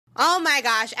Oh my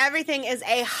gosh, everything is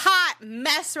a hot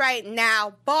mess right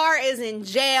now. Bar is in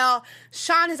jail.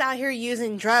 Sean is out here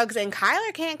using drugs, and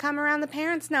Kyler can't come around the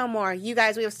parents no more. You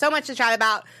guys, we have so much to chat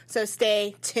about, so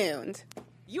stay tuned.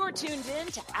 You're tuned in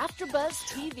to AfterBuzz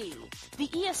TV, the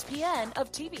ESPN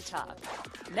of TV talk.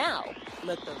 Now,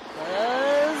 let the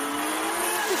buzz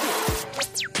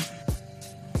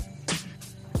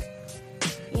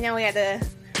begin. You know, we had to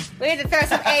throw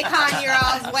some Akon your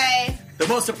all's way. The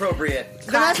most appropriate.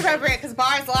 The most appropriate, because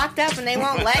Bar's locked up and they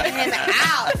won't let him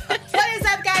out. What is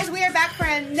up, guys? We are back for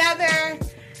another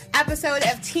episode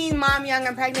of Teen Mom Young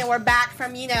and Pregnant. We're back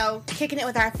from, kicking it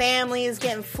with our families,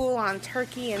 getting full on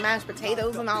turkey and mashed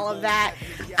potatoes and all of that.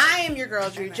 I am your girl,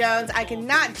 Drew Jones. I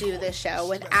cannot do this show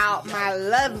without my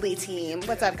lovely team.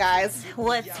 What's up, guys?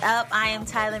 What's up? I am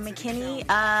Tyler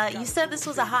McKinney. You said this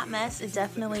was a hot mess. It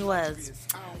definitely was.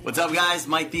 What's up, guys?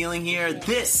 Mike Thieling here.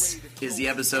 This is the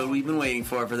episode we've been waiting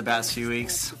for the past few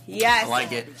weeks. Yes. I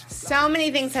like it. So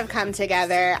many things have come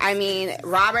together. I mean,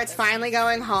 Robert's finally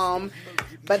going home,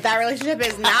 but that relationship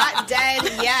is not dead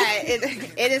yet.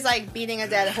 It is like beating a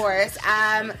dead horse.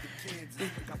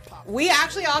 We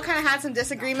actually all kind of had some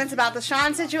disagreements about the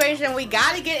Sean situation. We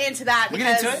got to get into that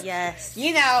because, yes,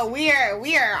 we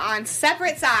are on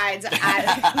separate sides here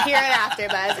at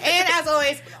AfterBuzz. And as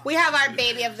always, we have our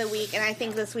baby of the week, and I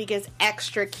think this week is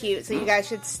extra cute, so you guys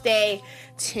should stay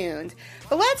tuned.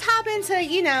 But let's hop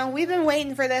into, we've been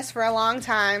waiting for this for a long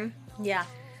time. Yeah.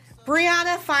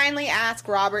 Brianna finally asked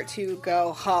Robert to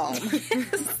go home.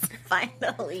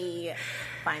 Finally.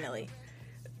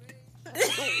 What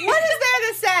is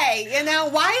there to say?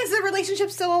 Why is the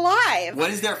relationship still alive? What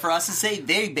is there for us to say?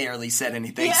 They barely said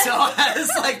anything. Yeah. So I was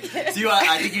like,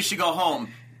 I think you should go home.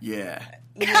 Yeah.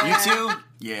 You too?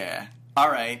 Yeah. All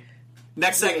right.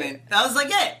 Next segment. I was like,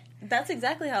 yeah. That's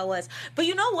exactly how it was. But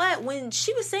you know what? When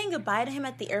she was saying goodbye to him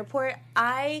at the airport,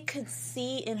 I could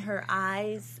see in her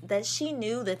eyes that she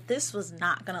knew that this was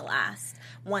not going to last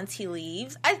once he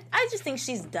leaves. I just think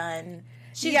she's done.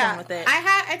 She's done with it.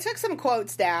 I took some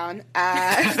quotes down when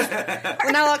that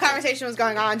little conversation was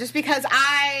going on, just because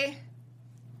I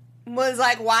was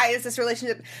like, why is this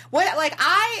relationship...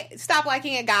 I stopped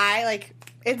liking a guy,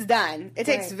 it's done. It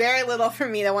takes very little for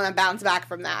me to want to bounce back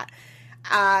from that.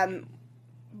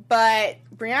 But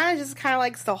Brianna just kind of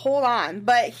likes to hold on.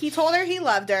 But he told her he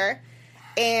loved her,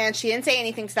 and she didn't say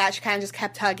anything to that. She kind of just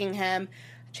kept hugging him.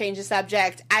 Change the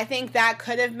subject. I think that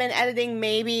could have been editing,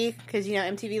 maybe, because,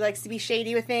 MTV likes to be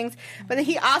shady with things. But then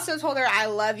he also told her, I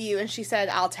love you, and she said,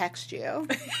 I'll text you.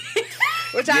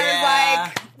 Which I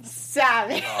was like,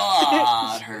 savage.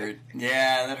 Oh, it hurt.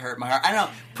 Yeah, that hurt my heart. I don't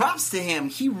know. Props to him.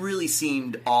 He really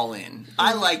seemed all in.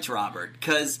 I liked Robert,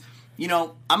 because,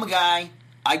 I'm a guy.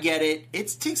 I get it.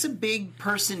 It takes a big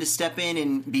person to step in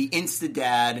and be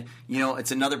insta-dad.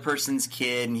 It's another person's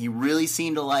kid, and he really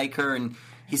seemed to like her, and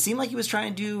he seemed like he was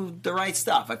trying to do the right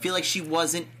stuff. I feel like she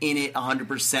wasn't in it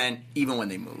 100% even when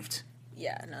they moved.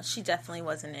 Yeah, no, she definitely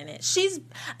wasn't in it. She's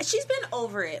been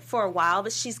over it for a while,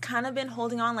 but she's kind of been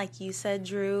holding on, like you said,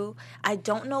 Drew. I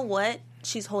don't know what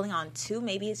she's holding on to.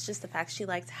 Maybe it's just the fact she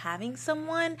likes having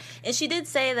someone. And she did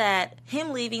say that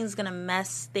him leaving is going to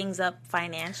mess things up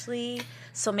financially.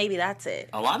 So maybe that's it.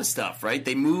 A lot of stuff, right?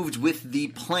 They moved with the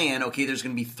plan, okay, there's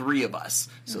going to be 3 of us.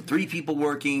 So 3 people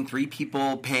working, 3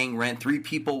 people paying rent, 3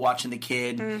 people watching the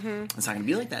kid. Mm-hmm. It's not going to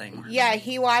be like that anymore. Yeah,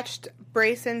 he watched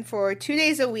Brayson for 2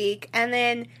 days a week. And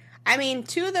then,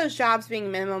 2 of those jobs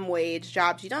being minimum wage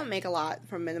jobs, you don't make a lot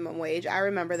from minimum wage. I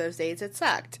remember those days. It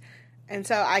sucked. And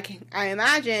so I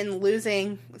imagine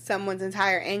losing someone's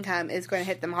entire income is going to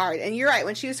hit them hard. And you're right.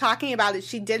 When she was talking about it,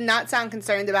 she did not sound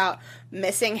concerned about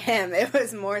missing him. It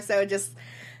was more so just,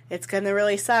 it's going to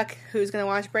really suck. Who's going to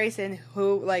watch Brayson?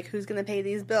 Who's going to pay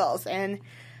these bills? And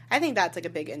I think that's a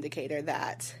big indicator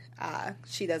that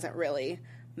she doesn't really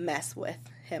mess with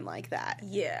him like that.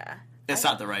 Yeah. That's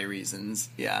not the right reasons.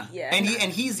 Yeah.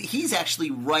 And he's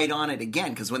actually right on it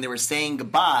again, because when they were saying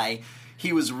goodbye,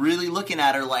 he was really looking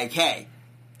at her like, hey,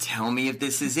 tell me if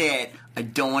this is it. I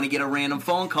don't want to get a random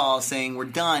phone call saying we're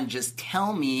done. Just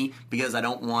tell me, because I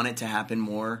don't want it to happen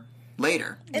more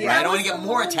later. And I don't want to get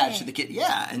more attached to the kid.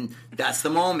 Yeah, and that's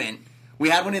the moment. We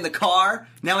had one in the car.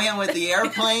 Now we have one at the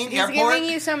airplane, He's airport. giving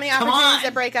you so many opportunities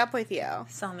to break up with you.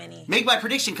 So many. Make my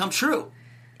prediction come true.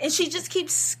 And she just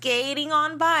keeps skating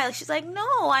on by. She's like,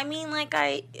 no,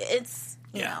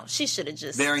 she should have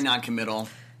just... Very non-committal.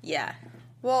 Yeah.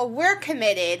 Well, we're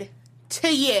committed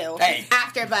to you,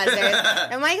 After Buzzers.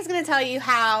 And Mike is going to tell you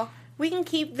how we can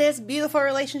keep this beautiful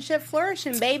relationship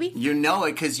flourishing, baby. You know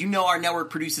it, because our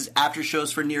network produces after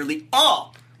shows for nearly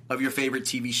all of your favorite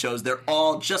TV shows. They're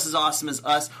all just as awesome as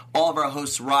us. All of our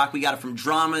hosts rock. We got it from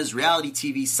dramas, reality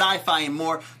TV, sci-fi, and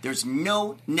more. There's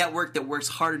no network that works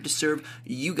harder to serve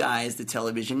you guys, the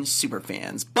television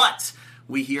superfans. But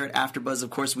we here at AfterBuzz, of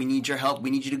course, we need your help. We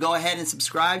need you to go ahead and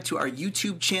subscribe to our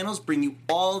YouTube channels, bring you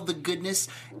all the goodness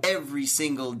every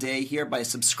single day here. By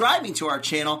subscribing to our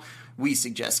channel, we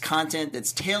suggest content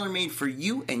that's tailor-made for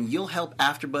you, and you'll help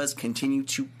AfterBuzz continue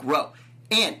to grow.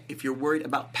 And if you're worried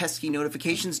about pesky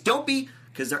notifications, don't be,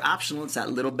 because they're optional. It's that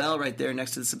little bell right there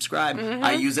next to the subscribe.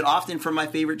 I use it often for my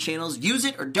favorite channels. Use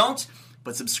it or don't,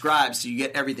 but subscribe so you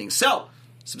get everything. So,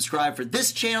 subscribe for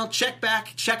this channel. Check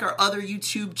our other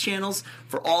YouTube channels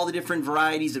for all the different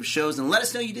varieties of shows, and let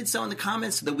us know you did so in the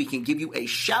comments so that we can give you a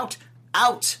shout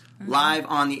out live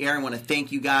on the air. I want to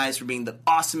thank you guys for being the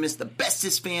awesomest, the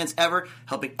bestest fans ever,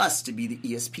 helping us to be the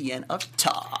ESPN of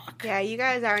talk. Yeah, you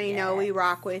guys already know we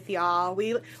rock with y'all.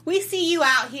 We see you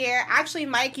out here. Actually,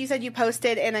 Mike, you said you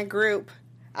posted in a group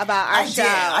about our show.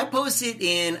 I posted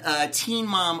in a Teen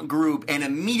Mom group, and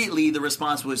immediately the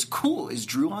response was, "Cool, is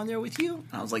Drew on there with you?"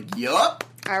 And I was like, "Yup."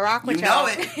 I rock with know y'all.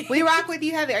 it. We rock with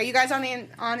you heavy. Are you guys on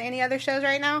any other shows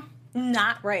right now?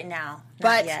 Not right now.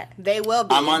 But Not yet. they will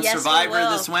be. I'm on Yes, we Survivor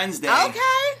will. this Wednesday. Okay.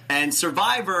 And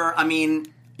Survivor, I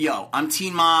mean, I'm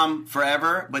Teen Mom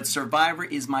forever, but Survivor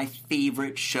is my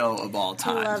favorite show of all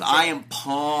time. Loves I it. am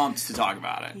pumped to talk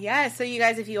about it. Yeah, so you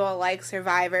guys, if you all like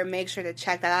Survivor, make sure to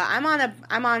check that out.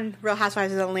 I'm on Real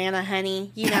Housewives of Atlanta,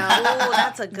 honey. You know, Ooh,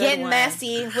 that's a good getting one.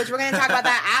 messy, which we're going to talk about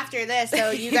that after this.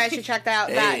 So you guys should check that out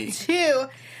Hey. that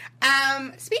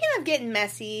too. Speaking of getting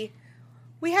messy,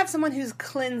 we have someone who's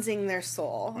cleansing their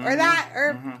soul,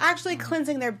 or actually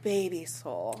cleansing their baby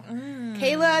soul.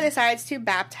 Kayla decides to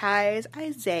baptize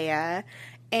Isaiah,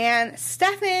 and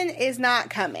Stefan is not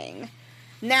coming.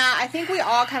 Now, I think we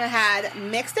all kind of had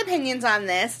mixed opinions on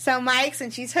this. So, Mike,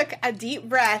 since you took a deep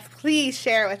breath, please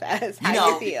share with us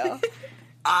how you feel.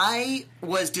 I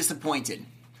was disappointed.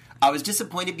 I was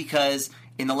disappointed because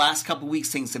in the last couple weeks,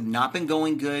 things have not been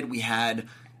going good. We had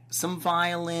some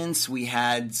violence, we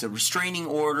had a restraining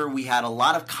order, we had a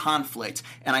lot of conflict,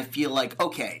 and I feel like,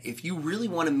 okay, if you really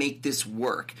want to make this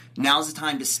work, now's the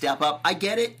time to step up. I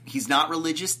get it, he's not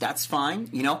religious, that's fine,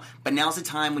 but now's the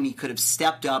time when he could have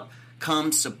stepped up,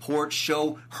 come, support,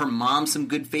 show her mom some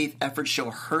good faith effort, show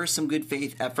her some good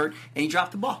faith effort, and he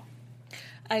dropped the ball.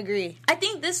 I agree. I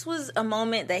think this was a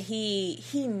moment that he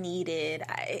needed.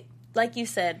 Like you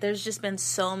said, there's just been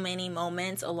so many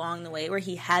moments along the way where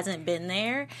he hasn't been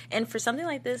there. And for something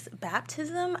like this,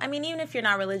 baptism, I mean, even if you're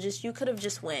not religious, you could have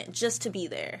just went just to be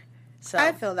there. So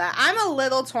I feel that. I'm a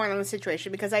little torn on the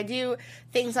situation because I do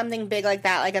think something big like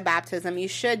that, like a baptism, you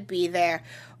should be there.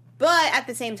 But at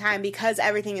the same time, because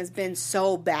everything has been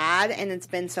so bad and it's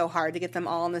been so hard to get them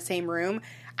all in the same room,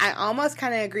 I almost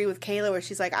kind of agree with Kayla where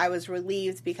she's like, I was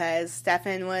relieved because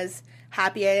Stefan was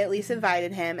happy I at least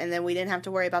invited him, and then we didn't have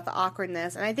to worry about the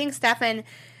awkwardness. And I think Stefan,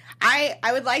 I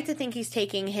would like to think he's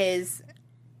taking his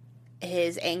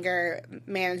anger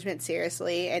management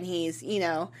seriously, and he's,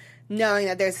 knowing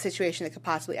that there's a situation that could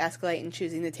possibly escalate and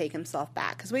choosing to take himself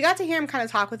back. Because we got to hear him kind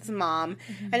of talk with his mom,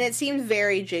 and it seemed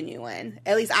very genuine.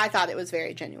 At least I thought it was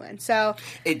very genuine. So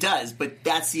It does, but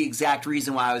that's the exact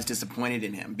reason why I was disappointed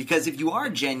in him. Because if you are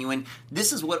genuine,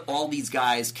 this is what all these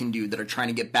guys can do that are trying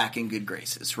to get back in good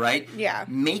graces, right? Yeah.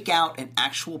 Make out an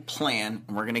actual plan,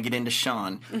 and we're going to get into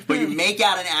Sean, but you make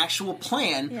out an actual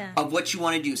plan of what you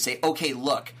want to do. Say, okay,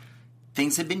 look,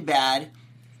 things have been bad.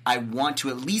 I want to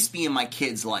at least be in my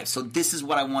kid's life. So this is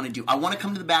what I want to do. I want to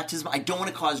come to the baptism. I don't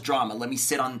want to cause drama. Let me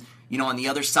sit on the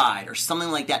other side or something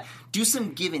like that. Do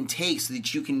some give and take so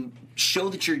that you can show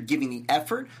that you're giving the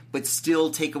effort, but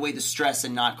still take away the stress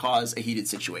and not cause a heated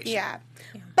situation. yeah.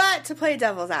 But to play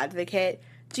devil's advocate,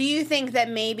 do you think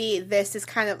that maybe this is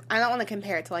kind of, I don't want to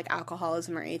compare it to like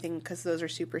alcoholism or anything because those are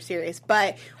super serious,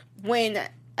 but when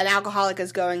an alcoholic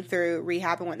is going through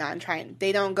rehab and whatnot and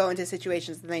they don't go into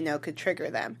situations that they know could trigger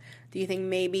them. Do you think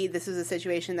maybe this was a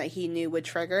situation that he knew would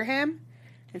trigger him?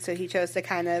 And so he chose to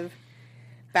kind of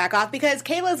back off? Because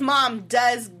Kayla's mom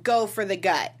does go for the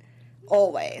gut.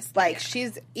 Always. Like,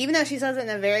 even though she says it in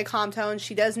a very calm tone,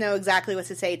 she does know exactly what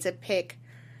to say to pick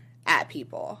at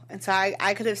people. And so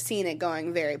I could have seen it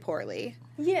going very poorly.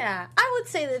 Yeah, I would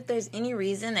say that if there's any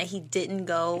reason that he didn't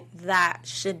go, that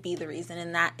should be the reason,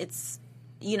 and that it's,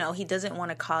 he doesn't want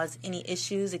to cause any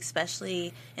issues,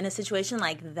 especially in a situation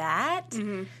like that.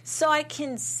 Mm-hmm. So I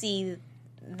can see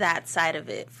that side of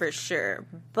it for sure.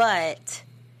 But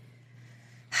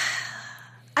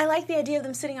I like the idea of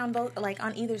them sitting on both, like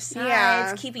on either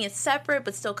sides, keeping it separate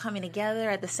but still coming together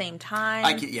at the same time.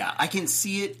 I can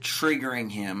see it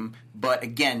triggering him, but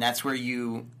again, that's where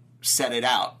you set it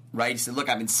out. right? He said, look,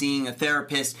 I've been seeing a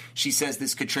therapist. She says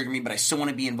this could trigger me, but I still want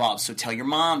to be involved. So tell your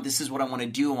mom, this is what I want to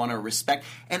do. I want to respect.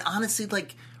 And honestly,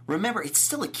 like, remember, it's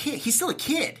still a kid. He's still a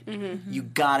kid. Mm-hmm. You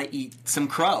got to eat some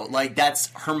crow. Like,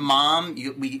 that's her mom.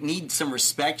 We need some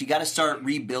respect. You got to start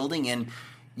rebuilding, and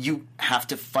you have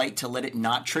to fight to let it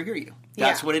not trigger you.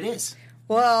 That's what it is.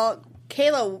 Well,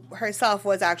 Kayla herself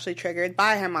was actually triggered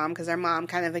by her mom because her mom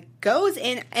kind of goes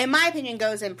in my opinion,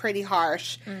 goes in pretty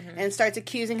harsh and starts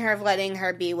accusing her of letting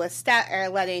her be with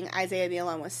letting Isaiah be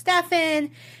alone with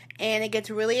Stefan, and it gets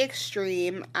really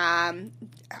extreme.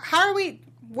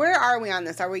 Where are we on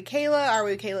this? Are we Kayla? Are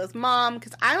we Kayla's mom?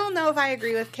 Because I don't know if I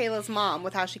agree with Kayla's mom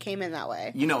with how she came in that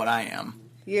way. You know what I am.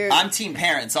 I'm team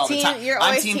parents all the time. You're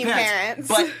always team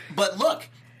parents. But look,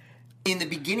 in the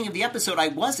beginning of the episode, I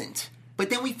wasn't. But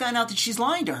then we found out that she's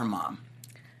lying to her mom.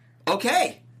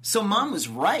 Okay, so mom was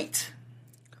right.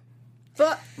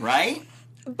 Right?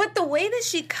 But the way that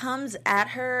she comes at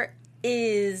her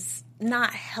is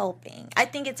not helping. I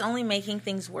think it's only making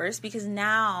things worse because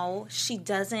now she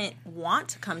doesn't want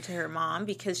to come to her mom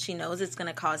because she knows it's going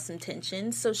to cause some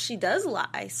tension. So she does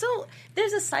lie. So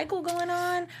there's a cycle going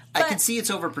on. I can see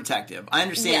it's overprotective. I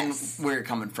understand where you're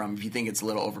coming from if you think it's a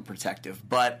little overprotective.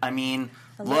 But, I mean,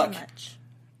 look.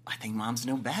 I think moms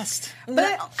know best.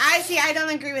 But I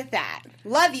don't agree with that.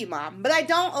 Love you, Mom. But I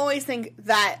don't always think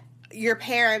that your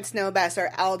parents know best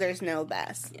or elders know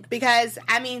best. Yeah. Because,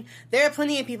 I mean, there are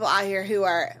plenty of people out here who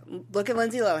are, look at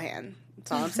Lindsay Lohan.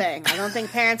 That's all I'm saying. I don't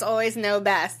think parents always know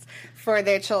best for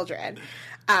their children.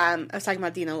 I was talking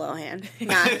about Dina Lohan.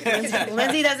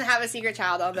 Lindsay doesn't have a secret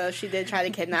child, although she did try to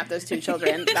kidnap those two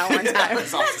children that one time.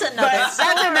 That's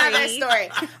another story.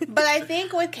 But I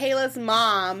think with Kayla's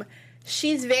mom, this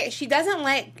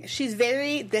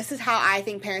is how I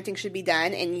think parenting should be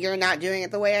done, and you're not doing it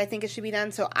the way I think it should be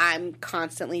done, so I'm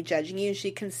constantly judging you.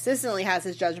 She consistently has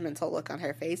this judgmental look on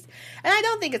her face, and I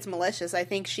don't think it's malicious. I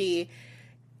think she,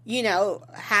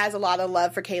 has a lot of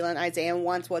love for Kayla and Isaiah and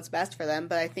wants what's best for them,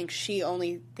 but I think she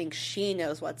only thinks she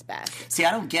knows what's best. See,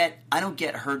 I don't get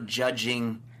her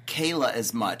judging Kayla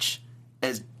as much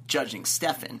as judging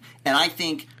Stefan, and I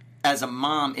think as a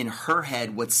mom, in her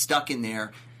head, what's stuck in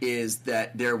there is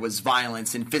that there was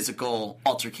violence and physical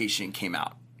altercation came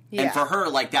out. Yeah. And for her,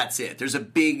 like, that's it. There's a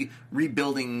big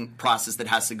rebuilding process that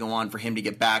has to go on for him to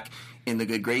get back in the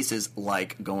good graces,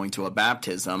 like going to a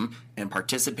baptism and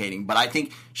participating. But I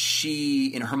think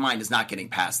she, in her mind, is not getting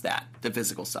past that, the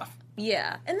physical stuff.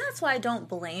 Yeah, and that's why I don't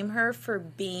blame her for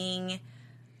being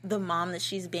the mom that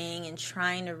she's being and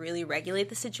trying to really regulate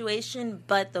the situation,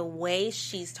 but the way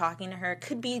she's talking to her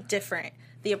could be different.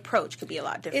 The approach could be a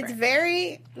lot different.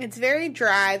 It's very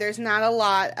dry. There's not a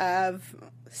lot of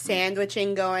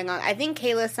sandwiching going on. I think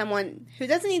Kayla's someone who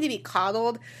doesn't need to be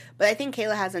coddled, but I think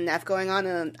Kayla has enough going on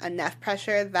and enough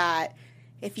pressure that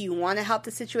if you want to help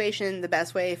the situation, the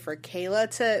best way for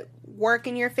Kayla to work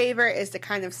in your favor is to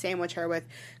kind of sandwich her with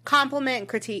compliment,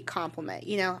 critique, compliment.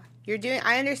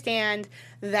 I understand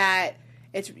that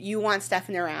you want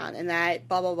Stefan around and that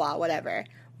blah, blah, blah, whatever.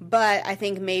 But I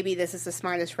think maybe this is the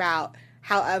smartest route.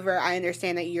 However, I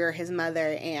understand that you're his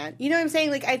mother, and you know what I'm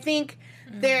saying? Like, I think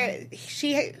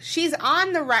she's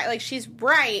on the right, like, she's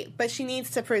right, but she needs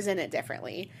to present it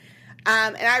differently.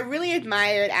 And I really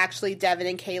admired, actually, Devin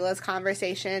and Kayla's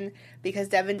conversation, because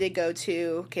Devin did go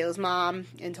to Kayla's mom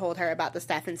and told her about the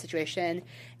Stefan situation.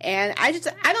 And I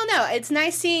don't know. It's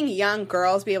nice seeing young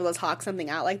girls be able to talk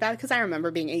something out like that, because I remember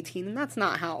being 18, and that's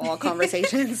not how all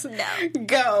conversations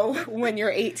go when you're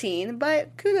 18.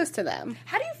 But kudos to them.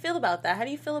 How do you feel about that? How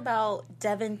do you feel about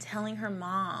Devin telling her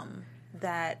mom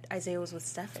that Isaiah was with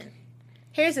Stefan?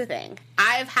 Here's the thing.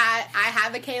 I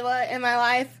have a Kayla in my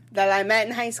life that I met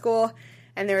in high school,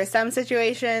 and there were some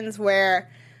situations where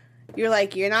you're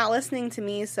like, you're not listening to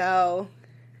me, so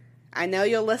I know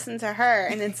you'll listen to her.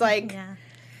 And it's like,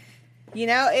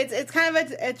 it's kind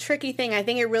of a tricky thing. I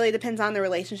think it really depends on the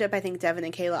relationship. I think Devin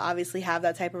and Kayla obviously have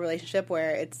that type of relationship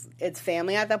where it's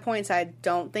family at that point, so I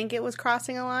don't think it was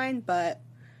crossing a line, but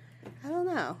I don't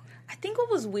know. I think what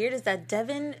was weird is that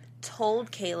Devin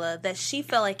told Kayla that she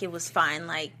felt like it was fine,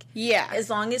 as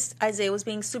long as Isaiah was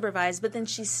being supervised, but then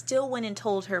she still went and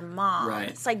told her mom. Right.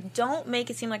 It's like, don't make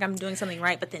it seem like I'm doing something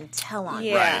right, but then tell on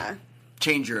me. Right.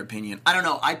 Change your opinion. I don't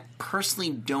know. I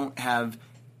personally don't have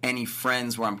any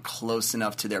friends where I'm close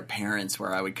enough to their parents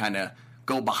where I would kind of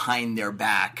go behind their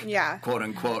back, quote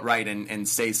unquote, right, and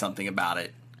say something about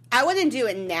it. I wouldn't do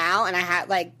it now,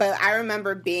 and but I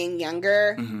remember being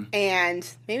younger, and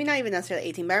maybe not even necessarily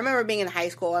 18, but I remember being in high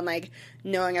school and,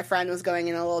 knowing a friend was going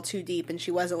in a little too deep and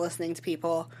she wasn't listening to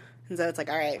people. And so it's like,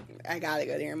 all right, I got to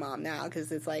go to your mom now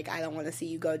because it's like, I don't want to see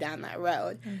you go down that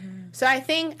road. So I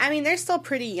mean, they're still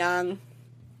pretty young.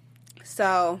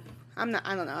 So I don't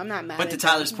know. I'm not mad But to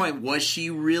Tyler's point, was she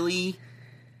really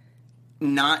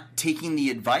not taking the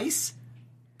advice?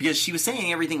 Because she was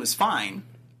saying everything was fine,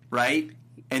 right?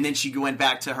 And then she went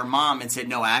back to her mom and said,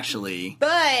 no, actually,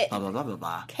 But blah, blah, blah, blah,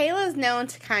 blah. Kayla's known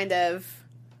to kind of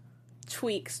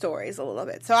tweak stories a little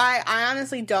bit. So I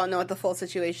honestly don't know what the full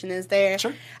situation is there.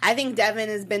 Sure. I think Devin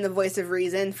has been the voice of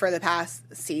reason for the past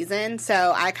season.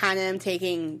 So I kind of am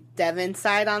taking Devin's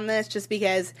side on this just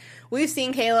because we've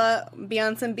seen Kayla be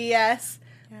on some BS.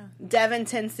 Yeah. Devin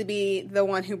tends to be the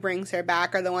one who brings her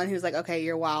back or the one who's like, okay,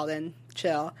 you're wild and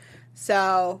chill.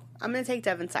 So I'm going to take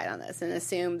Devin's side on this and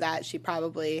assume that she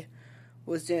probably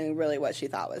was doing really what she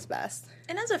thought was best.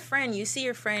 And as a friend, you see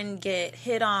your friend get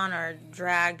hit on or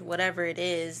dragged, whatever it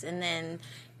is, and then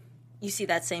you see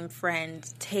that same friend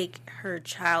take her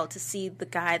child to see the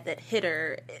guy that hit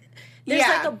her. There's Yeah.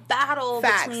 like a battle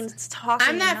Facts. between talking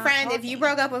I'm and that not friend. talking. If you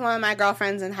broke up with one of my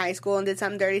girlfriends in high school and did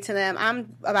something dirty to them,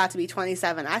 I'm about to be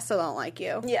 27. I still don't like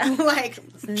you. Yeah. Like,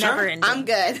 Never ending. I'm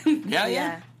good. Yeah.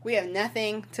 Yeah. We have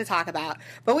nothing to talk about.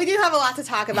 But we do have a lot to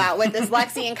talk about with this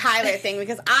Lexi and Kyler thing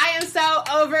because I am so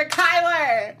over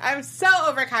Kyler. I'm so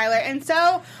over Kyler. And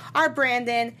so are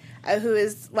Brandon, who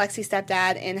is Lexi's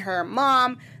stepdad, and her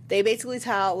mom. They basically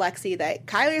tell Lexi that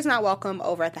Kyler is not welcome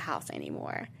over at the house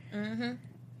anymore. Mm-hmm.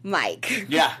 Mike.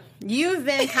 Yeah. You've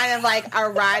been kind of like a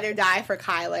ride or die for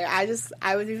Kyler.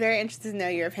 I would be very interested to know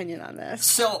your opinion on this.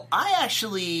 So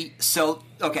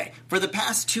okay, for the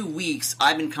past 2 weeks,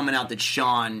 I've been coming out that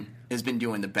Sean has been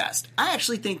doing the best. I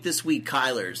actually think this week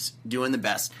Kyler's doing the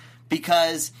best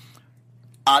because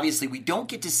obviously we don't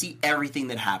get to see everything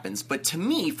that happens, but to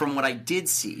me, from what I did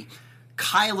see,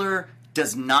 Kyler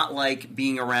does not like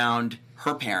being around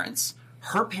her parents.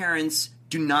 Her parents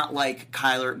do not like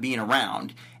Kyler being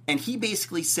around. And he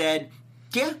basically said,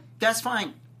 yeah, that's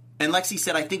fine. And Lexi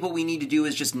said, I think what we need to do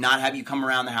is just not have you come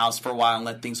around the house for a while and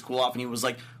let things cool off. And he was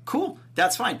like, cool,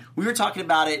 that's fine. We were talking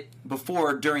about it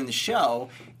before during the show,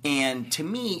 and to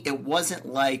me, it wasn't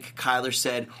like Kyler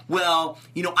said, well,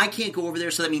 I can't go over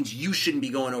there, so that means you shouldn't be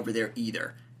going over there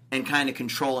either, and kind of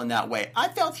control in that way. I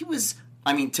felt he was,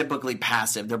 typically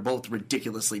passive. They're both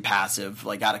ridiculously passive,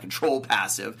 like out of control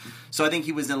passive. So I think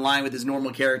he was in line with his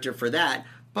normal character for that.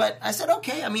 But I said,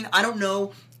 okay, I don't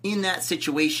know in that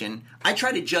situation. I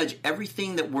try to judge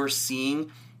everything that we're seeing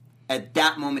at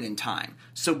that moment in time.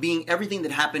 So being everything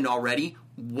that happened already,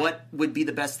 what would be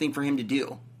the best thing for him to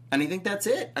do? And I think that's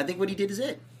it. I think what he did is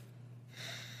it.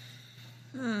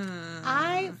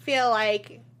 I feel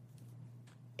like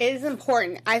it is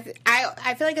important. I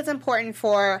feel like it's important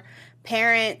for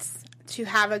parents to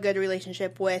have a good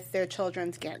relationship with their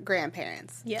children's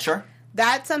grandparents. Yeah. Sure.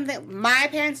 That's something. My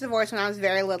parents divorced when I was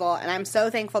very little, and I'm so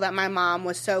thankful that my mom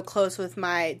was so close with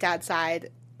my dad's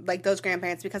side, like those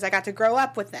grandparents, because I got to grow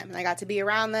up with them and I got to be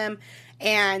around them,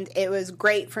 and it was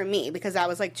great for me because that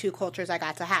was like two cultures I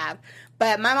got to have.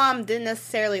 But my mom didn't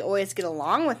necessarily always get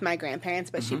along with my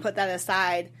grandparents, but she put that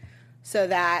aside so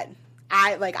that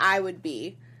I would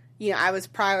be, I was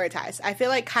prioritized. I feel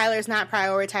like Kyler's not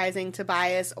prioritizing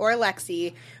Tobias or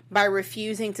Lexi by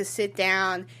refusing to sit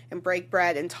down and break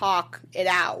bread and talk it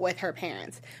out with her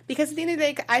parents. Because at the end of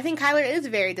the day, I think Kyler is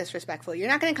very disrespectful. You're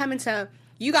not going to come into,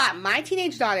 you got my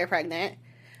teenage daughter pregnant,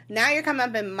 now you're coming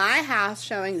up in my house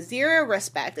showing zero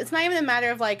respect. It's not even a matter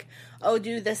of like, oh,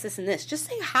 do this, this, and this. Just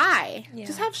say hi. Yeah.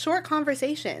 Just have short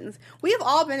conversations. We have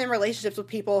all been in relationships with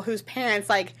people whose parents,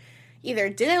 like, either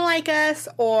didn't like us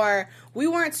or we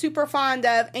weren't super fond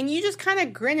of, and you just kind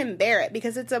of grin and bear it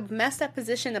because it's a messed up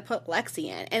position to put Lexi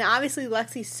in. And obviously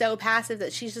Lexi's so passive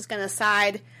that she's just going to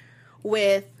side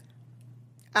with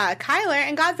Kyler,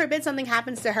 and God forbid something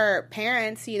happens to her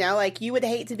parents, like you would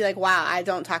hate to be like, wow, I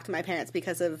don't talk to my parents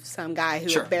because of some guy who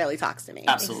Sure. barely talks to me.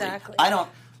 Absolutely. Exactly.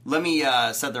 Let me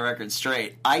set the record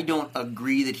straight. I don't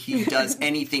agree that he does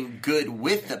anything good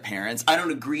with the parents. I don't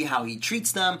agree how he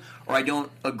treats them, or I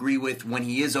don't agree with when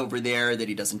he is over there that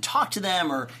he doesn't talk to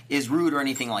them or is rude or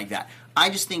anything like that.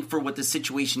 I just think for what the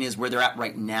situation is where they're at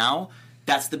right now,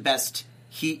 that's the best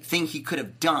thing he could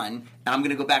have done. And I'm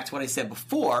going to go back to what I said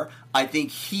before. I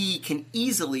think he can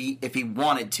easily, if he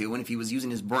wanted to, and if he was using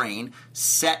his brain,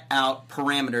 set out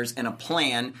parameters and a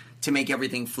plan to make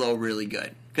everything flow really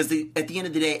good. Because at the end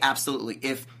of the day, absolutely,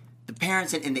 if the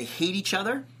parents and they hate each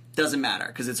other, doesn't matter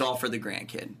because it's all for the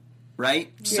grandkid,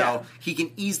 right? Yeah. So he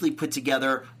can easily put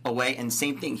together a way, and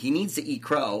same thing, he needs to eat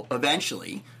crow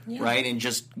eventually, right, and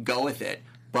just go with it.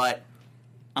 But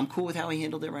I'm cool with how he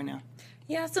handled it right now.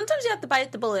 Yeah, sometimes you have to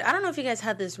bite the bullet. I don't know if you guys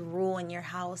have this rule in your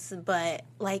house, but,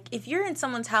 like, if you're in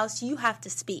someone's house, you have to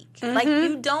speak. Like,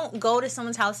 you don't go to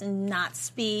someone's house and not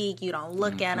speak. You don't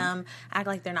look at them, act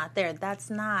like they're not there. That's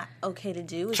not okay to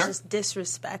do. It's just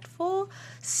disrespectful.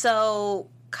 So,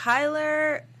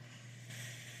 Kyler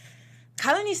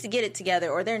needs to get it together,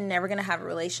 or they're never going to have a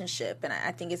relationship. And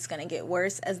I think it's going to get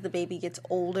worse as the baby gets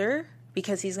older,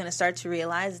 because he's going to start to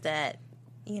realize that,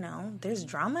 you know, there's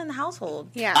drama in the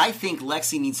household. Yeah. I think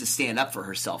Lexi needs to stand up for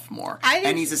herself more.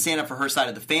 And needs to stand up for her side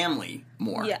of the family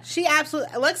more. Yeah.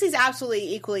 Lexi's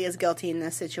absolutely equally as guilty in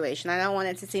this situation. I don't want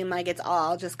it to seem like it's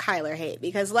all just Kyler hate,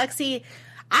 because Lexi,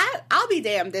 I'll be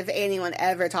damned if anyone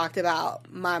ever talked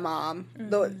about my mom,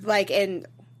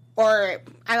 or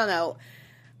I don't know,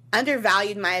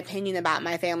 undervalued my opinion about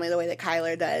my family the way that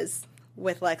Kyler does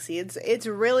with Lexi. It's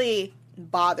really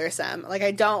bothersome. Like,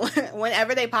 I don't,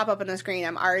 whenever they pop up on the screen,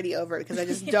 I'm already over it, because I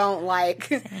just don't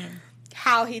like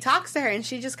how he talks to her, and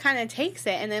she just kind of takes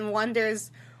it and then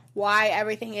wonders why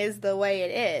everything is the way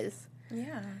it is.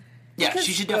 Yeah. Yeah,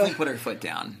 she should definitely put her foot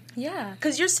down. Yeah,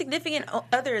 because your significant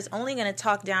other is only going to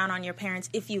talk down on your parents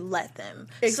if you let them.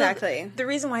 Exactly. So the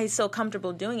reason why he's so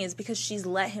comfortable doing it is because she's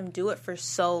let him do it for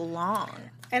so long.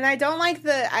 And I don't like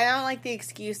the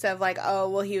excuse of, like, oh,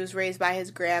 well, he was raised by his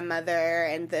grandmother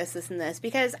and this, and this.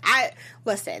 Because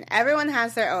listen, everyone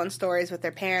has their own stories with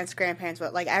their parents, grandparents,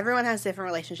 but, like, everyone has different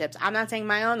relationships. I'm not saying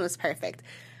my own was perfect.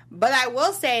 But I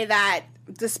will say that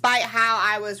despite how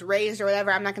I was raised or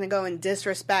whatever, I'm not going to go and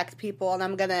disrespect people, and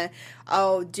I'm going to,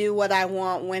 do what I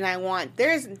want when I want.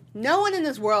 There's no one in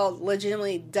this world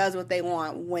legitimately does what they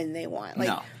want when they want. Like,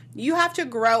 No. You have to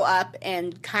grow up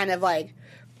and kind of, like,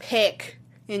 pick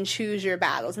and choose your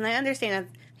battles. And I understand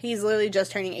that he's literally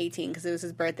just turning 18 because it was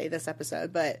his birthday this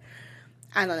episode, but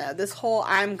I don't know. This whole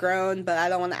I'm grown, but I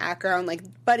don't want to act grown. Like,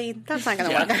 buddy, that's not going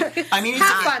to work. I mean,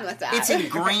 have fun with that. It's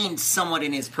ingrained somewhat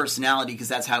in his personality because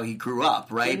that's how he grew up,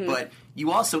 right? But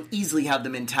you also easily have the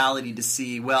mentality to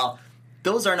see, well,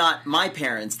 those are not my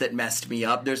parents that messed me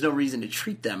up. There's no reason to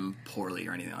treat them poorly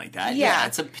or anything like that. Yeah.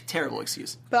 It's a terrible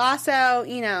excuse. But also,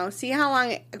 see how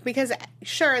long, because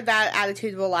sure, that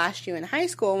attitude will last you in high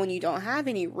school when you don't have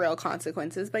any real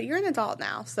consequences, but you're an adult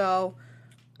now. So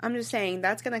I'm just saying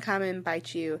that's going to come and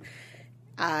bite you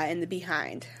in the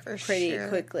behind pretty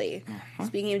quickly.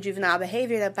 Speaking of juvenile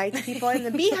behavior that bites people in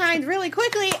the behind really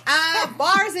quickly,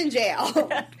 Bars in jail.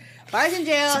 Bars in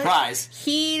jail. Surprise.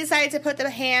 He decided to put the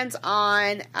hands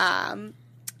on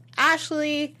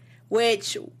Ashley,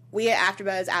 which we at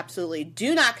AfterBuzz absolutely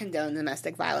do not condone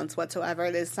domestic violence whatsoever.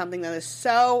 It is something that is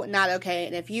so not okay.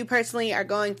 And if you personally are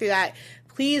going through that,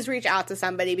 please reach out to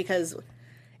somebody, because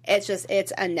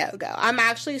it's a no-go. I'm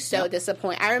actually so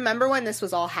disappointed. I remember when this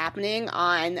was all happening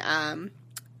on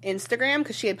Instagram,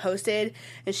 because she had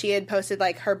posted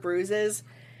like her bruises.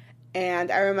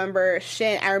 And I remember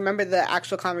the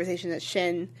actual conversation that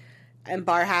Shin and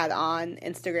Bar had on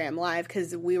Instagram Live,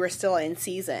 because we were still in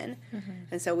season.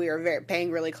 And so we were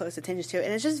paying really close attention to it.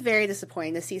 And it's just very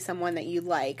disappointing to see someone that you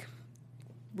like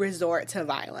resort to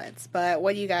violence. But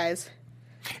what do you guys?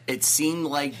 It seemed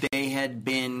like they had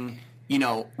been,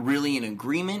 really in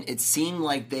agreement. It seemed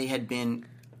like they had been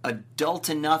adult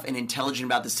enough and intelligent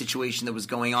about the situation that was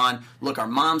going on. Look, our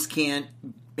moms can't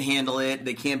handle it.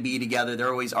 They can't be together. They're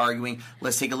always arguing.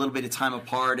 Let's take a little bit of time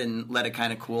apart and let it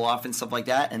kind of cool off and stuff like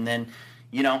that. And then,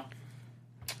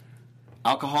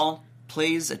 alcohol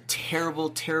plays a terrible,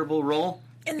 terrible role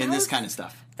in this kind of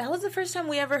stuff. That was the first time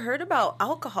we ever heard about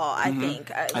alcohol, I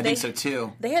think. I think so,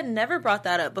 too. They had never brought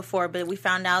that up before, but we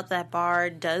found out that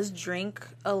Bar does drink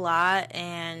a lot,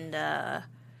 and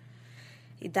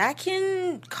that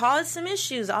can cause some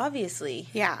issues, obviously.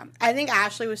 Yeah. I think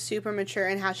Ashley was super mature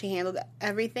in how she handled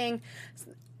everything.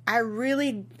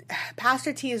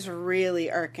 Pastor T is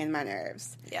really irking my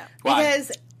nerves. Yeah. Why?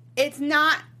 Because it's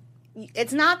not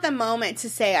the moment to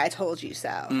say I told you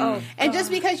so. Oh, and just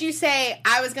because you say,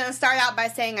 I was going to start out by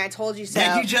saying I told you so.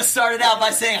 Then you just started out by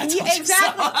saying I told you so.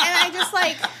 Exactly. And I just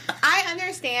I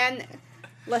understand.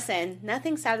 Listen,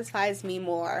 nothing satisfies me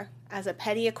more as a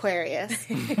petty Aquarius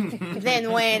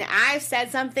than when I've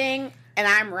said something and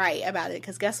I'm right about it.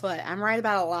 Because guess what? I'm right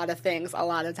about a lot of things a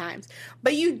lot of times.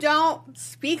 But you don't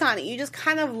speak on it. You just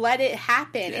kind of let it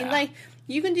happen. Yeah. And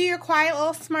you can do your quiet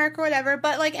little smirk or whatever,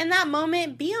 but in that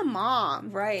moment, be a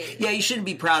mom. Right. Yeah, you shouldn't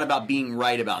be proud about being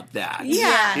right about that.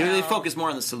 Yeah. You really focus more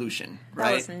on the solution,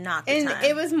 right? That was not the time.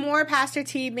 It was more Pastor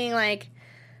T being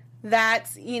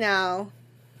that's,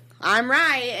 I'm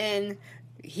right and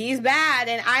he's bad.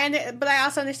 But I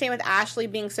also understand with Ashley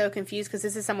being so confused, because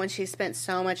this is someone she spent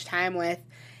so much time with.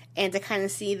 and to kind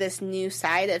of see this new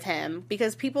side of him,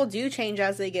 because people do change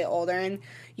as they get older, and,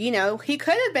 you know, he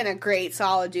could have been a great,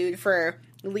 solid dude for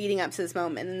leading up to this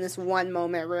moment, and this one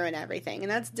moment ruined everything,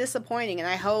 and that's disappointing, and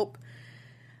I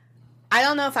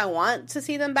don't know if I want to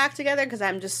see them back together, because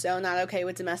I'm just so not okay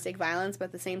with domestic violence, but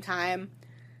at the same time,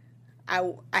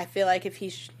 I feel like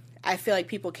I feel like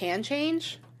people can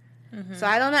change. Mm-hmm. So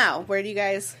I don't know. Where do you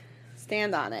guys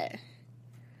stand on it?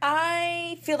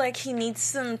 I feel like he needs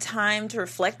some time to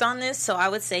reflect on this, so I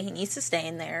would say he needs to stay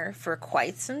in there for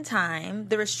quite some time.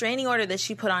 The restraining order that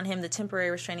she put on him, the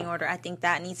temporary restraining order, I think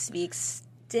that needs to be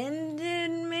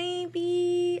extended,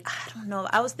 maybe? I don't know.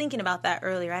 I was thinking about that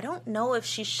earlier. I don't know if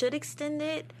she should extend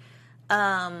it,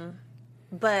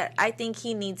 but I think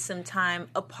he needs some time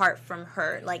apart from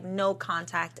her, like no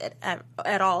contact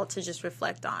at all, to just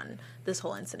reflect on this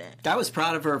whole incident. I was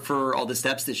proud of her for all the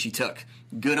steps that she took.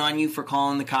 Good on you for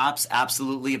calling the cops.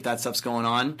 Absolutely, if that stuff's going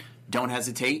on, don't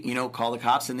hesitate. You know, call the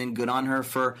cops, and then good on her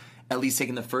for at least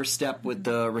taking the first step with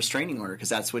the restraining order, because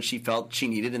that's what she felt she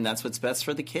needed, and that's what's best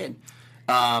for the kid.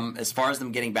 As far as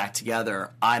them getting back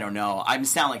together, I don't know. I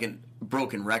sound like a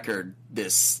broken record,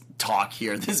 this talk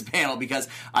here, this panel, because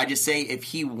I just say if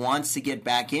he wants to get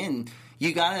back in,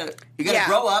 you gotta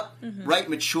grow up, right,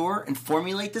 mature, and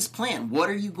formulate this plan. What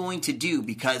are you going to do?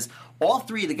 Because all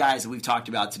three of the guys that we've talked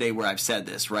about today, where I've said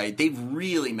this, right, they've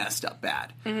really messed up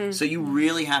bad. Mm-hmm. So you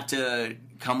really have to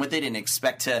come with it and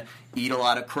expect to eat a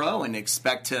lot of crow, and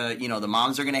expect to, you know, the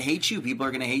moms are going to hate you, people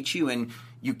are going to hate you, and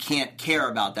you can't care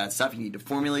about that stuff. You need to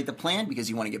formulate the plan because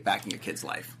you want to get back in your kid's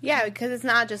life. Yeah, because it's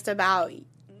not just about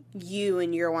you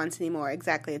and your wants anymore.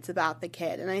 Exactly. It's about the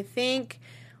kid. And I think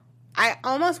I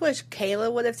almost wish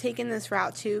Kayla would have taken this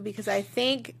route too, because I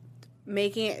think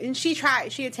making it, and she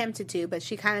attempted to, but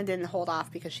she kind of didn't hold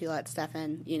off because she let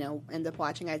Stefan, you know, end up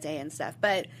watching Isaiah and stuff.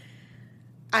 But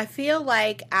I feel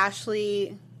like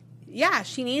Ashley, yeah,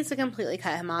 she needs to completely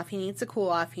cut him off. He needs to cool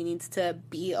off. He needs to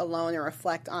be alone and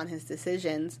reflect on his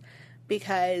decisions,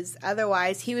 because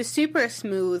otherwise he was super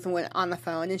smooth when on the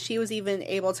phone, and she was even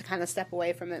able to kind of step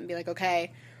away from it and be like,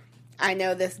 okay, I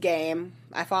know this game.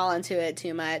 I fall into it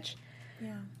too much.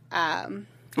 Yeah.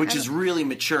 Which is really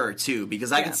mature, too,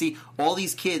 because I can see all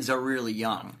these kids are really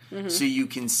young. Mm-hmm. So you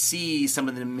can see some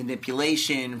of the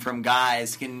manipulation from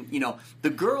guys. The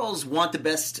girls want the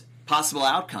best possible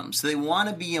outcomes. So they want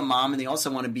to be a mom, and they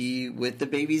also want to be with the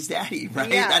baby's daddy,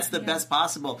 right? Yeah, that's the best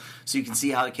possible. So you can see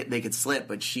how they could slip.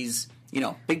 But she's,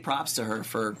 big props to her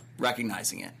for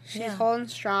recognizing it. She's holding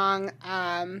strong.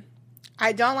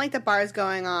 I don't like the bars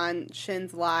going on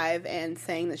Shin's live and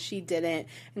saying that she didn't,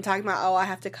 and talking about, I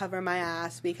have to cover my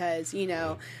ass because, he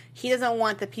doesn't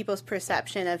want the people's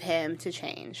perception of him to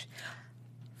change.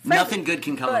 Nothing good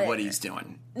can come of what he's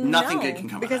doing. Nothing good can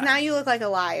come of that. Because now you look like a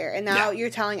liar, and now you're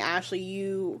telling Ashley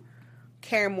you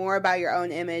care more about your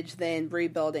own image than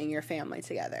rebuilding your family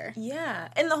together. Yeah,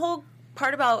 and the whole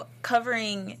part about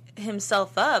covering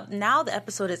himself up, now the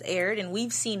episode has aired and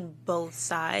we've seen both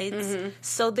sides,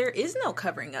 so there is no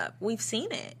covering up. We've seen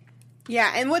it.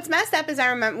 Yeah, and what's messed up is I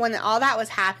remember when all that was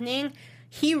happening,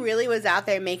 he really was out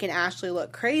there making Ashley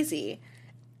look crazy.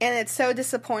 And it's so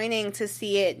disappointing to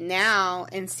see it now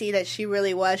and see that she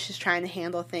really was just trying to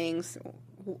handle things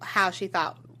how she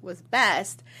thought was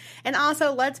best. And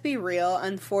also, let's be real,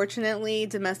 unfortunately,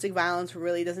 domestic violence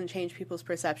really doesn't change people's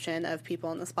perception of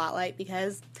people in the spotlight,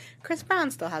 because Chris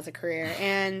Brown still has a career,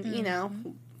 and,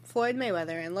 Floyd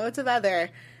Mayweather and loads of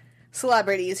other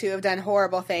celebrities who have done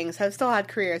horrible things have still had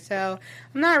careers. So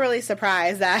I'm not really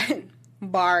surprised that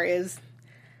Barr is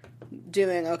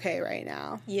doing okay right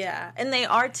now. Yeah, and they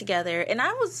are together, and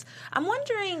I'm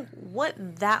wondering what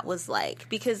that was like,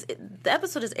 because the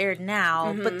episode is aired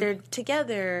now, but they're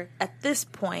together at this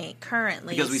point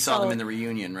currently, because we saw them in the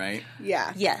reunion, right?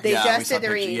 Yeah, they just did the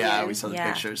reunion. Yeah, we saw the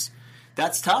pictures.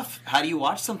 That's tough. How do you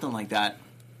watch something like that?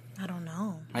 I don't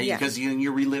know. Right? Yeah. Because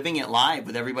you're reliving it live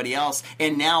with everybody else,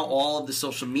 and now all of the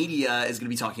social media is going to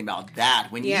be talking about that.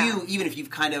 When you, even if you've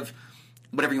kind of,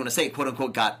 whatever you want to say, quote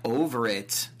unquote, got over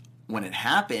it when it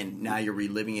happened, now you're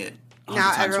reliving it 100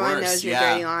 now times everyone worse. knows your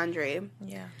dirty laundry.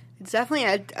 Yeah. It's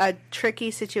definitely a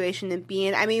tricky situation to be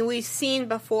in. I mean, we've seen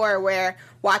before where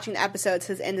watching the episodes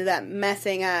has ended up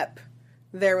messing up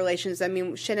their relations. I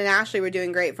mean, Shin and Ashley were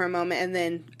doing great for a moment, and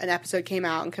then an episode came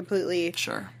out and completely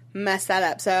messed that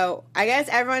up. So I guess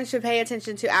everyone should pay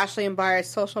attention to Ashley and Barr's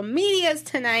social medias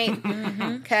tonight,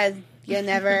 because you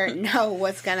never know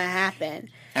what's going to happen.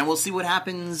 And we'll see what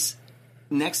happens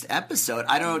next episode.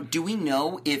 I don't know. Do we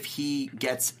know if he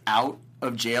gets out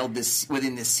of jail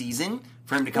within this season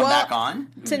for him to come back on?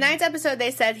 Tonight's episode,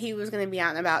 they said he was going to be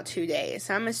out in about 2 days.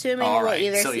 So I'm assuming we'll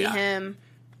either see him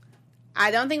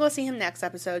I don't think we'll see him next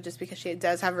episode just because she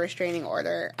does have a restraining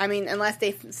order. I mean, unless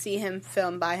they see him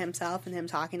film by himself and him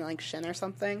talking to, like, Shin or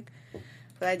something.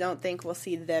 But I don't think we'll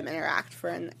see them interact for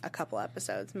a couple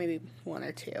episodes. Maybe 1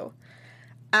 or 2.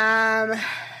 I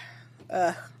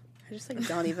just, like,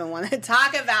 don't even want to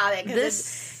talk about it.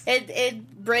 Because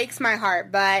it breaks my heart.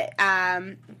 But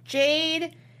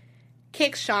Jade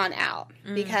kicks Sean out.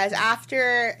 Because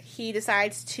after he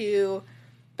decides to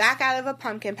back out of a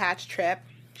pumpkin patch trip,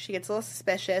 she gets a little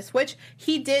suspicious, which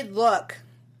he did look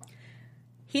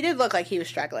like he was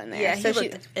struggling there. Yeah, so he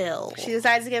looked ill. She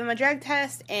decides to give him a drug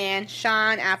test, and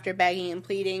Sean, after begging and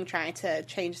pleading, trying to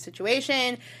change the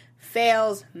situation,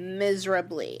 fails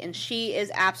miserably. And she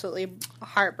is absolutely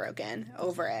heartbroken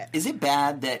over it. Is it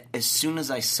bad that as soon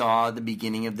as I saw the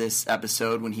beginning of this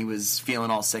episode, when he was feeling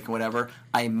all sick and whatever,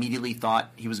 I immediately thought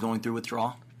he was going through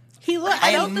withdrawal? He looked.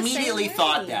 I immediately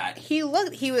thought that. He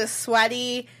was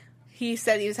sweaty. He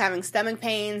said he was having stomach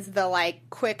pains, the, like,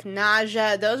 quick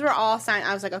nausea. Those were all signs.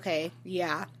 I was like, okay,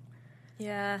 yeah.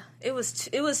 Yeah, it was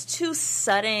too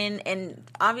sudden, and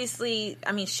obviously,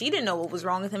 I mean, she didn't know what was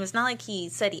wrong with him. It's not like he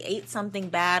said he ate something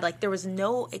bad. Like, there was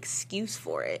no excuse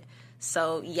for it.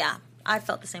 So, yeah, I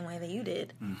felt the same way that you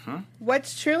did. Mm-hmm.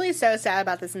 What's truly so sad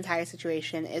about this entire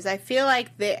situation is I feel like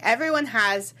everyone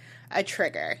has a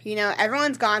trigger. You know,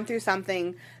 everyone's gone through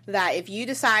something that if you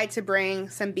decide to bring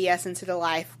some BS into the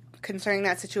life concerning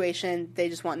that situation, they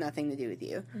just want nothing to do with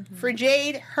you. Mm-hmm. For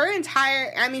Jade,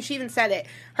 she even said it,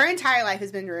 her entire life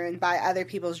has been ruined by other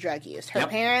people's drug use. Her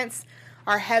parents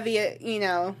are heavy,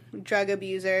 drug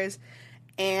abusers,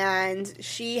 and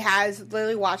she has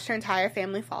literally watched her entire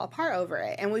family fall apart over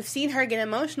it. And we've seen her get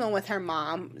emotional with her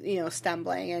mom,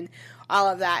 stumbling and all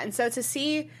of that. And so to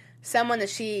see someone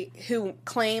who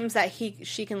claims that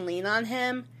she can lean on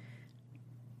him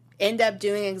end up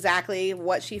doing exactly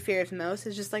what she fears most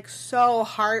is just, like, so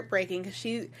heartbreaking,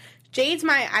 because Jade's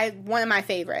one of my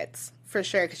favorites for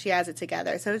sure, because she has it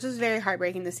together. So it's just very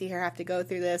heartbreaking to see her have to go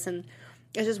through this, and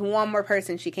it's just one more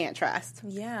person she can't trust.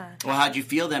 Yeah. Well, how'd you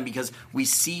feel then? Because we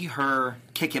see her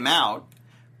kick him out,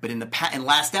 but in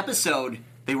last episode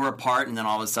they were apart, and then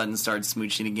all of a sudden started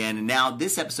smooching again, and now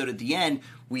this episode at the end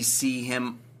we see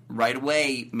him right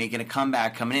away making a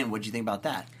comeback, coming in. What'd you think about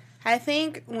that? I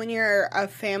think when you're a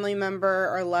family member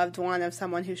or loved one of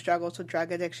someone who struggles with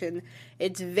drug addiction,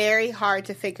 it's very hard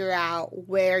to figure out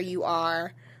where you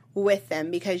are with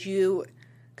them, because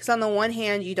on the one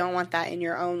hand, you don't want that in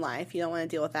your own life. You don't want to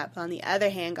deal with that. But on the other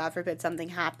hand, God forbid something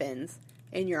happens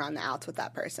and you're on the outs with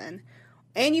that person.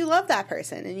 And you love that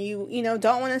person, and you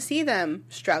don't want to see them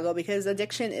struggle, because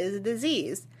addiction is a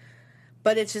disease.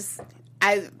 But it's just,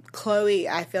 Chloe,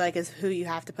 I feel like, is who you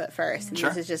have to put first. And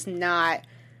This is just not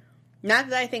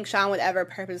that I think Sean would ever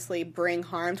purposely bring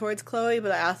harm towards Chloe,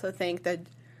 but I also think that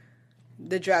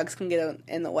the drugs can get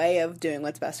in the way of doing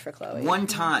what's best for Chloe. One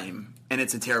time, and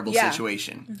it's a terrible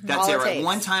situation. Mm-hmm. That's All it, right? takes.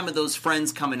 One time of those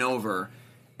friends coming over,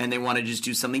 and they want to just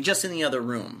do something just in the other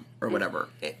room or whatever.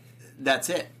 That's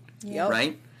it. Yep.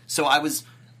 Right? So I was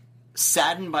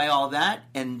saddened by all that,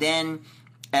 and then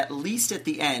at least at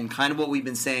the end, kind of what we've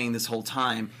been saying this whole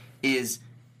time, is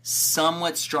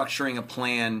somewhat structuring a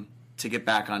plan to get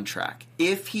back on track.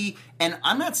 And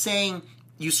I'm not saying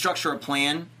you structure a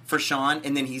plan for Sean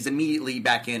and then he's immediately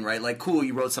back in, right? Like, cool,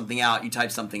 you wrote something out, you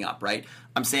typed something up, right?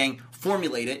 I'm saying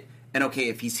formulate it, and okay,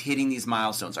 if he's hitting these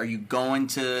milestones, are you going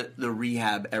to the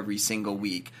rehab every single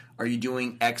week? Are you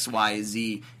doing X, Y,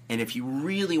 Z? And if he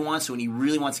really wants to, and he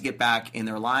really wants to get back in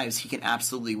their lives, he can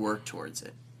absolutely work towards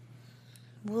it.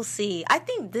 We'll see. I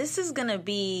think this is going to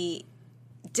be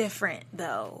different,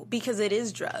 though, because it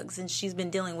is drugs, and she's been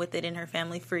dealing with it in her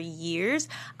family for years.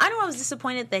 I know I was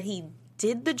disappointed that he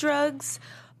did the drugs,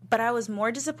 but I was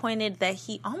more disappointed that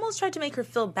he almost tried to make her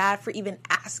feel bad for even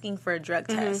asking for a drug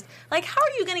test. Like, how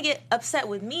are you going to get upset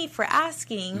with me for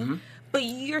asking, but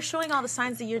you're showing all the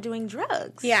signs that you're doing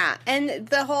drugs? Yeah, and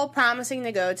the whole promising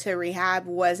to go to rehab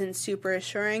wasn't super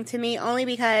assuring to me, only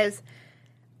because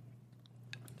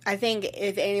I think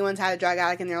if anyone's had a drug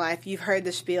addict in their life, you've heard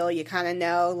the spiel, you kind of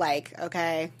know, like,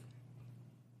 okay,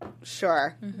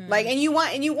 sure. Like, and you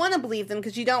want to believe them,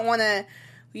 because you don't want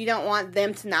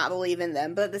them to not believe in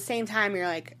them. But at the same time, you're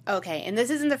like, okay. And this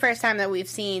isn't the first time that we've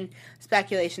seen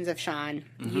speculations of Sean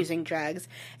using drugs.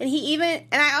 And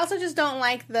I also just don't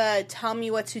like the tell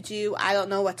me what to do, I don't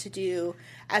know what to do,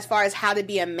 as far as how to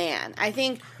be a man. I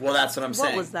think... Well, that's what I'm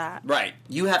saying. What was that? Right.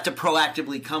 You have to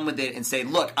proactively come with it and say,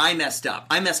 look, I messed up.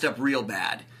 I messed up real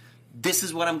bad. This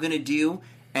is what I'm going to do,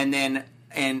 and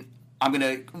I'm going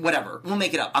to, whatever, we'll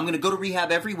make it up. I'm going to go to rehab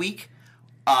every week,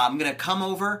 I'm going to come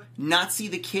over, not see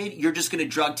the kid. You're just going to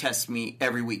drug test me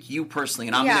every week, you personally,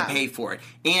 and I'm going to pay for it.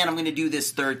 And I'm going to do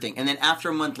this third thing. And then after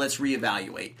a month, let's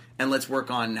reevaluate. And let's work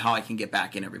on how I can get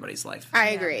back in everybody's life. I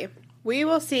agree. We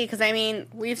will see, because, I mean,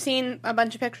 we've seen a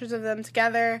bunch of pictures of them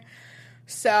together.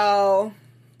 So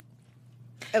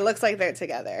it looks like they're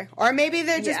together. Or maybe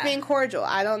they're just being cordial.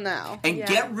 I don't know. And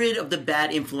get rid of the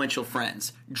bad influential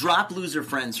friends. Drop loser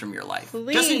friends from your life.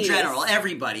 Please. Just in general,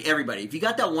 everybody. If you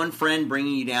got that one friend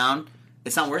bringing you down,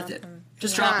 it's not worth it.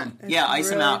 Just drop them. Yeah, ice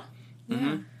them out.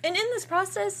 Mm-hmm. And in this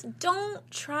process, don't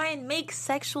try and make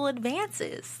sexual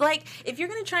advances. Like, if you're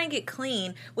going to try and get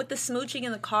clean with the smooching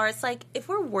in the car, it's like, if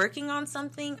we're working on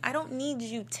something, I don't need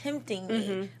you tempting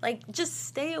me. Like, just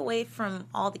stay away from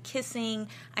all the kissing.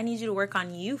 I need you to work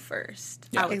on you first.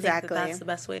 Yeah. I would Exactly. think that that's the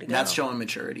best way to go. That's showing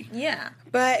maturity. Yeah.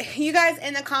 But you guys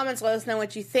in the comments, let us know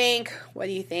what you think. What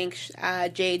do you think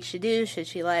Jade should do? Should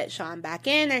she let Sean back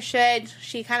in, or should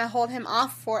she kind of hold him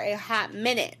off for a hot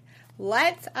minute?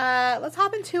 Let's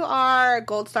hop into our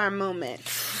Gold Star moment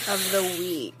of the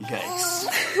week. Yikes.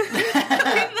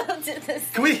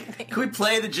 Can Can we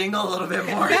play the jingle a little bit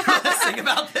more? Let's sing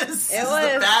about this. This is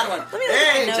was- the bad one.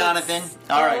 Hey, Jonathan.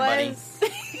 All right, buddy.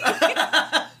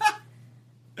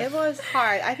 It was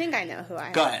hard. I think I know who I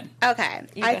am. Go ahead. Okay.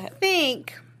 go I ahead.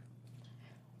 think,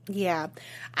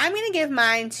 I'm going to give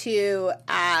mine to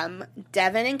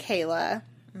Devin and Kayla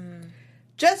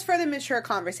just for the mature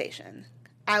conversation.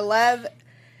 I love,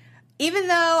 even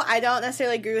though I don't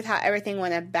necessarily agree with how everything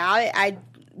went about it, I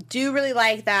do really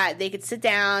like that they could sit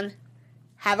down,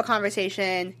 have a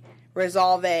conversation,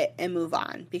 resolve it, and move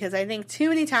on. Because I think too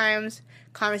many times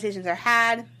conversations are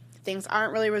had, things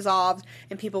aren't really resolved,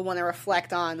 and people want to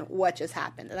reflect on what just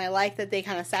happened. And I like that they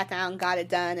kind of sat down, got it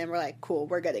done, and were like, cool,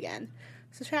 we're good again.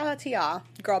 So shout out to y'all.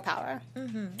 Girl power.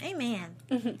 Amen.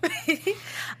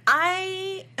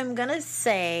 I am going to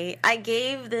say I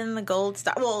gave them the gold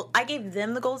star. Well, I gave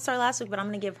them the gold star last week, but I'm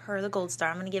going to give her the gold star.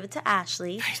 I'm going to give it to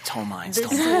Ashley. I stole mine. This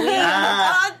week.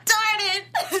 Oh, darn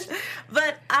it.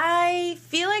 But I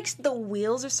feel like the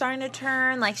wheels are starting to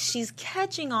turn. Like, she's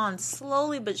catching on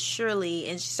slowly but surely,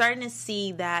 and she's starting to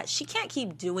see that she can't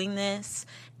keep doing this,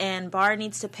 and Bar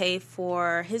needs to pay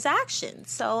for his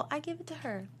actions. So I give it to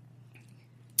her.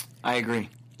 I agree.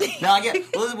 No,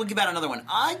 we'll give out another one.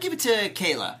 I give it to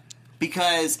Kayla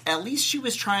because at least she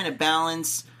was trying to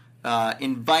balance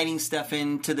inviting Steph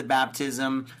into the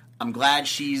baptism. I'm glad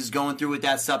she's going through with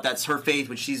that stuff. That's her faith,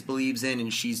 which she believes in,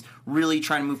 and she's really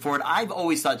trying to move forward. I've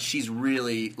always thought she's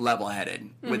really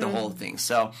level-headed with the whole thing.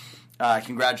 So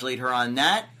congratulate her on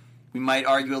that. We might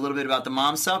argue a little bit about the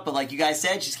mom stuff, but like you guys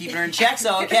said, she's keeping her in check,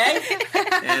 so okay.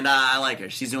 And I like her.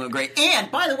 She's doing great.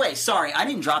 And, by the way, sorry, I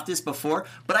didn't drop this before,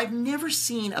 but I've never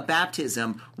seen a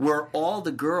baptism where all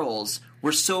the girls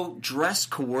were so dress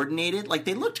coordinated. Like,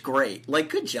 they looked great. Like,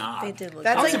 good job. They did look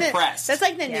That's I was like impressed. That's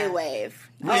like the Yeah. new wave.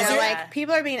 Was You know, it? like,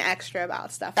 people are being extra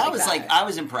about stuff That like was that. like, I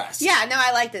was impressed. Yeah, no,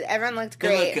 I liked it. Everyone looked They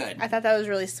great. looked good. I thought that was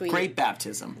really sweet. Great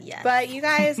baptism. Yes. But you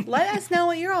guys, let us know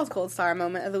what your all's Gold Star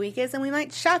moment of the week is, and we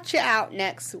might shout you out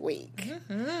next week.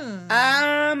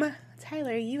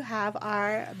 Tyler, you have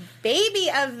our baby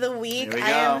of the week. Here we I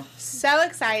go. am so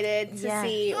excited to Yes.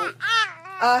 see.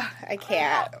 I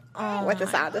can't with the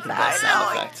sound effect.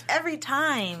 Sound effect. Every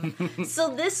time.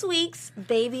 So this week's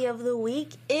baby of the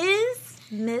week is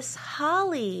Miss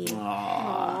Holly.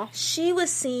 Aw. She was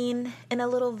seen in a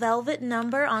little velvet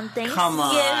number on Thanksgiving. Come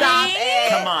on. Stop it.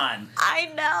 Come on. I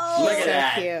know. Look at So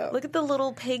that. cute. Look at the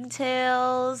little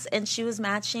pigtails, and she was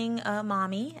matching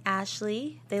mommy,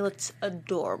 Ashley. They looked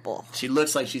adorable. She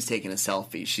looks like she's taking a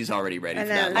selfie. She's already ready I for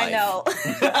that know.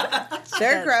 life. I know.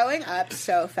 They're growing up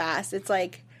so fast. It's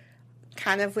like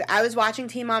kind of. I was watching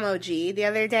Teen Mom OG the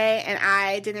other day, and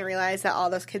I didn't realize that all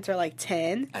those kids are like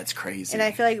 10. That's crazy. And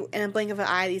I feel like in a blink of an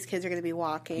eye, these kids are going to be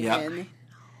walking, Yep. and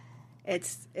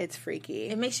it's freaky.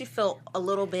 It makes you feel a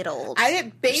little bit old.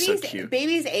 I did so cute.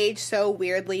 babies age so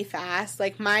weirdly fast.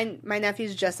 Like my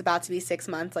nephew's just about to be 6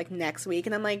 months, like next week,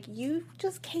 and I'm like, you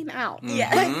just came out.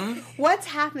 Yeah. Like, what's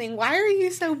happening? Why are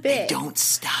you so big? Don't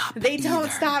stop. They don't either.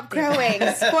 stop growing.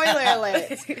 Spoiler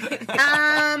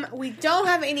alert. We don't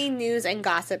have any news and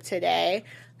gossip today,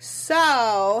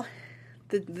 so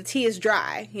the tea is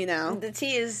dry. You know, The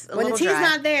tea is a when the little tea's dry.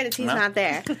 not there, the tea's No. not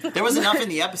there. There was enough in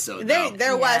the episode, though. There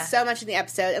Yeah. was so much in the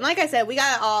episode, and like I said, we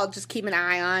gotta all just keep an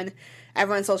eye on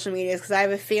everyone's social medias because I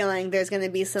have a feeling there's going to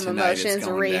be some Tonight it's emotions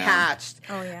going rehatched.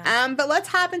 Oh, yeah. But let's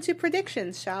hop into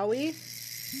predictions, shall we?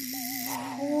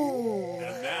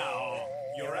 And now,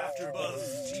 your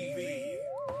AfterBuzz TV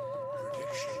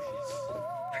predictions.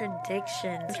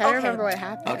 Predictions. Try to remember what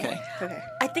happened. Okay. Okay.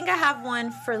 I think I have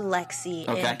one for Lexi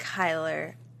Okay. and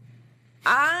Kyler.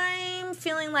 I'm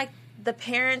feeling like the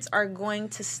parents are going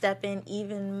to step in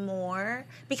even more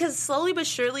because slowly but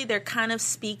surely they're kind of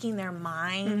speaking their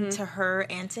mind to her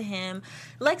and to him.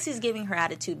 Lexi's giving her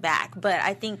attitude back, but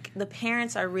I think the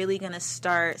parents are really going to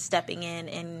start stepping in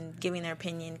and giving their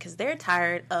opinion because they're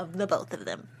tired of the both of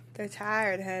them. They're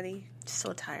tired, honey.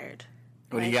 So tired.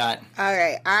 What do you got? All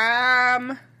right.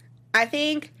 I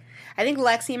think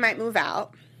Lexi might move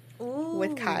out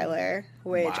with Kyler,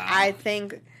 which Wow. I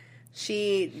think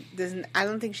she doesn't. I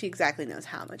don't think she exactly knows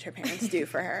how much her parents do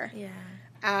for her.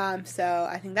 Yeah. So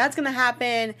I think that's going to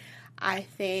happen. I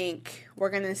think we're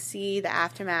going to see the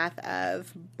aftermath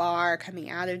of Barr coming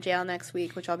out of jail next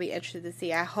week, which I'll be interested to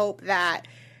see. I hope that,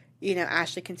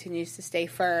 Ashley continues to stay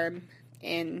firm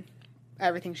in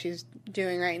everything she's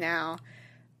doing right now.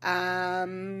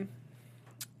 And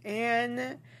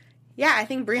yeah, I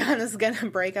think Brianna's going to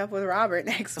break up with Robert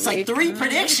next It's week. like 3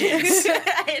 predictions.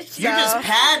 You're just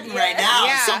padding right now.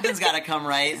 Yeah. Something's got to come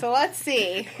right. So let's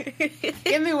see.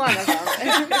 Give me one of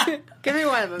them. Give me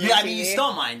one of them. Yeah, I mean, you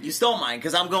stole mine. You stole mine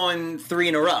because I'm going 3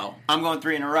 in a row.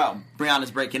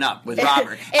 Brianna's breaking up with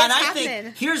Robert, and I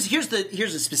happening. think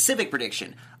here's a specific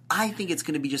prediction. I think it's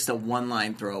going to be just a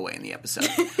one-line throwaway in the episode.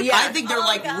 Yeah. I think they're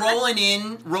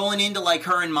rolling into like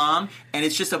her and mom, and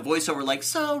it's just a voiceover like,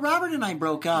 "So Robert and I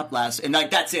broke up last," and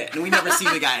like that's it, and we never see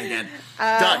the guy again.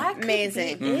 Done.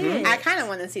 Amazing. I kind of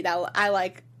want to see that. I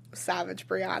like Savage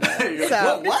Brianna. You're like,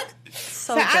 So, what?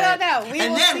 so I don't know. We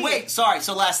And will then see. wait, sorry.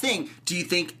 So last thing, do you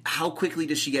think how quickly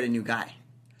does she get a new guy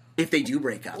if they do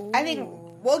break up? I think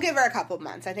we'll give her a couple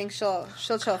months. I think she'll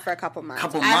chill for a couple months.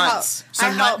 Couple I months. hope- So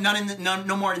I hope-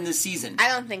 no more in this season. I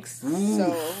don't think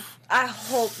so. I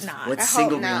hope not. What's I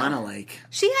single hope not. Brianna like?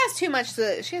 She has too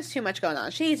much going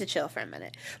on. She needs to chill for a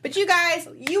minute. But you guys,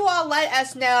 you all let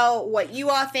us know what you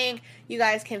all think. You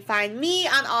guys can find me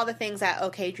on all the things at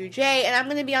OK Drew J, and I'm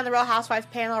going to be on the Real Housewives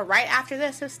panel right after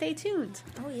this, so stay tuned.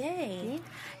 Oh, yay.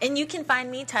 And you can find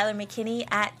me, Tyler McKinney,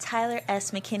 at Tyler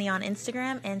S. McKinney on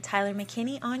Instagram and Tyler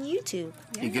McKinney on YouTube.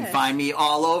 You can find me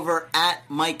all over at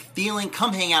Mike Thielen.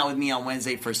 Come hang out with me on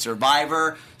Wednesday for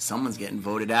Survivor. Someone's getting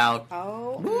voted out.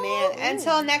 Oh, man.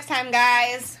 Until next time,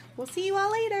 guys, we'll see you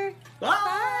all later.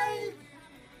 Bye.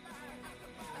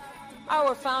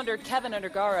 Our founder, Kevin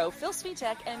Undergaro, Phil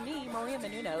Svitek, and me, Maria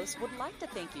Menounos, would like to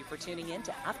thank you for tuning in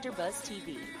to AfterBuzz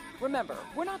TV. Remember,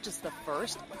 we're not just the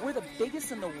first, we're the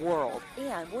biggest in the world,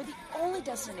 and we're the only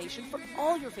destination for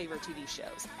all your favorite TV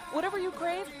shows. Whatever you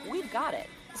crave, we've got it.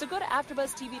 So go to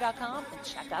AfterBuzzTV.com and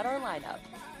check out our lineup.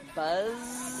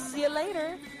 Buzz you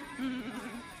later.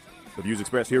 The views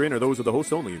expressed herein are those of the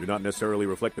hosts only and do not necessarily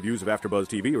reflect the views of AfterBuzz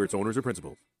TV or its owners or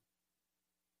principals.